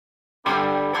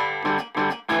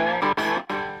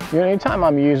You know, anytime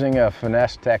I'm using a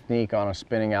finesse technique on a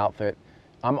spinning outfit,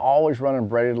 I'm always running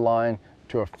braided line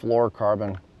to a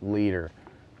fluorocarbon leader.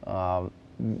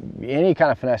 Any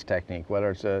kind of finesse technique,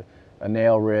 whether it's a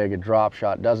nail rig, a drop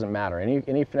shot, doesn't matter.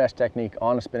 Any finesse technique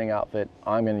on a spinning outfit,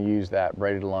 I'm going to use that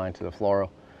braided line to the fluoro.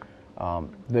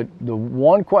 The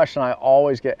one question I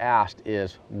always get asked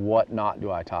is, what knot do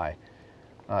I tie?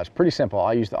 It's pretty simple.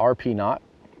 I use the RP knot,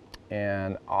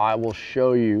 and I will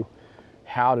show you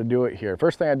how to do it here.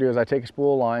 First thing I do is I take a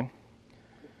spool of line,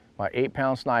 my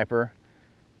 8-pound sniper.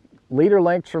 Leader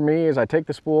length for me is I take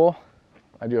the spool,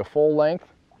 I do a full length,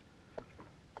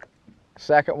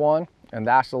 second one, and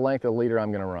that's the length of the leader I'm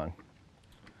going to run.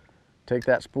 Take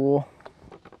that spool,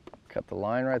 cut the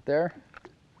line right there,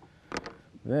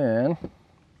 then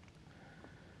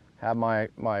have my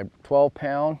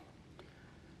 12-pound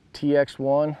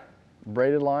TX1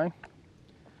 braided line.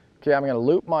 Okay, I'm going to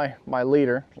loop my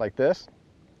leader like this.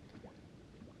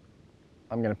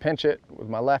 I'm going to pinch it with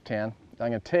my left hand. I'm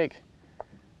going to take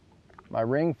my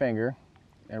ring finger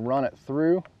and run it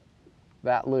through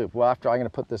that loop. Well, I'm going to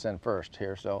put this in first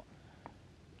here. So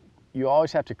you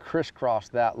always have to crisscross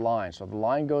that line. So if the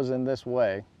line goes in this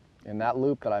way, in that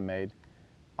loop that I made,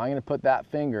 I'm going to put that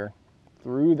finger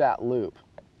through that loop.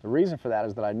 The reason for that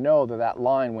is that I know that that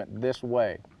line went this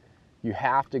way. You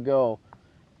have to go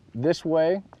this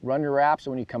way, run your wraps,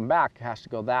 and when you come back, it has to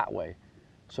go that way.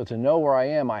 So to know where I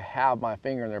am, I have my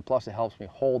finger in there, plus it helps me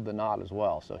hold the knot as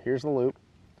well. So here's the loop,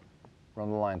 run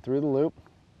the line through the loop.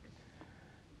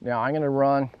 Now I'm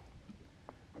gonna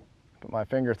put my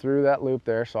finger through that loop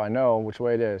there so I know which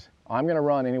way it is. I'm gonna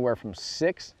run anywhere from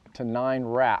 6 to 9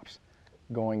 wraps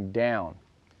going down.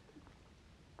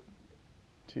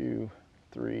 2,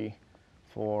 3,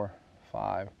 4,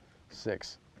 5,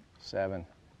 6, 7,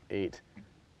 8,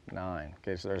 9.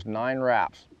 Okay, so there's 9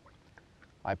 wraps.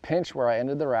 I pinch where I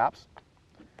ended the wraps.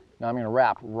 Now I'm going to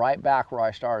wrap right back where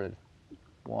I started.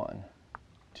 1,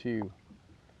 2,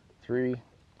 3,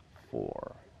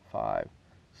 4, 5,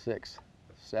 6,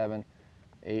 7,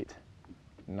 8,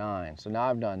 9. So now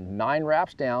I've done 9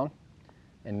 wraps down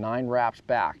and 9 wraps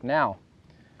back. Now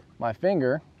my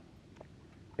finger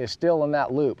is still in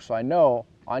that loop, so I know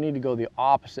I need to go the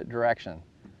opposite direction.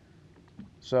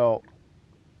 So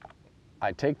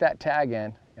I take that tag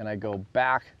end and I go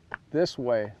back this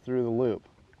way through the loop.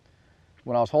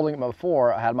 When I was holding it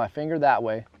before, I had my finger that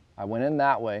way, I went in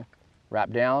that way,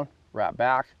 wrap down, wrap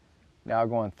back, now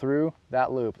going through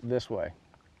that loop this way.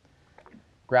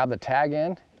 Grab the tag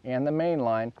end and the main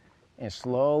line and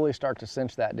slowly start to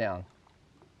cinch that down.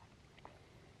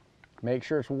 Make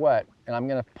sure it's wet, and I'm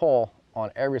going to pull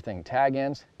on everything, tag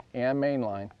ends and main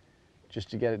line, just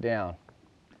to get it down.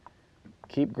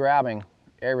 Keep grabbing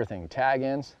everything, tag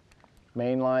ends,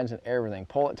 main lines, and everything.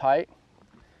 Pull it tight.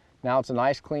 Now it's a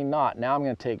nice clean knot. Now I'm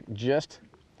going to take just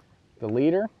the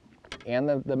leader and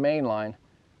the main line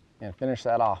and finish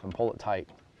that off and pull it tight.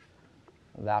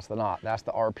 That's the knot. That's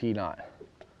the RP knot.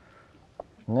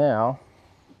 Now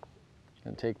I'm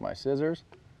going to take my scissors,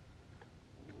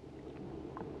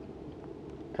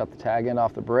 cut the tag end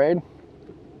off the braid,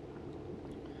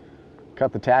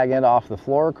 cut the tag end off the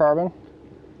fluorocarbon.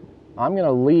 I'm going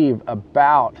to leave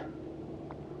about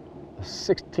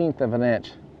 1/16 of an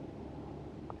inch,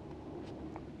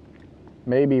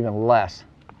 maybe even less,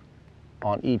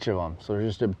 on each of them. So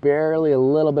there's just barely a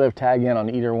little bit of tag end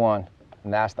on either one,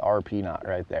 and that's the RP knot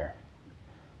right there.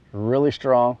 Really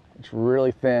strong, it's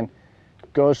really thin,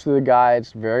 goes through the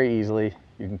guides very easily.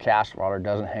 You can cast water,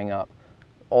 doesn't hang up.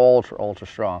 Ultra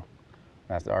strong.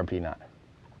 That's the RP knot.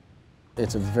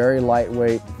 It's a very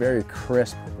lightweight, very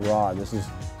crisp rod. This is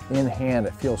in hand,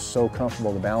 it feels so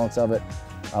comfortable, the balance of it.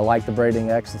 I like the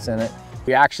braiding X that's in it.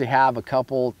 We actually have a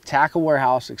couple Tackle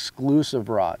Warehouse exclusive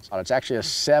rods. It's actually a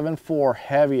 7/4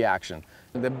 heavy action.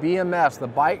 The BMS, the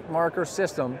bite marker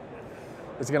system,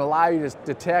 is going to allow you to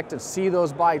detect and see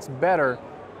those bites better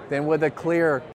than with a clear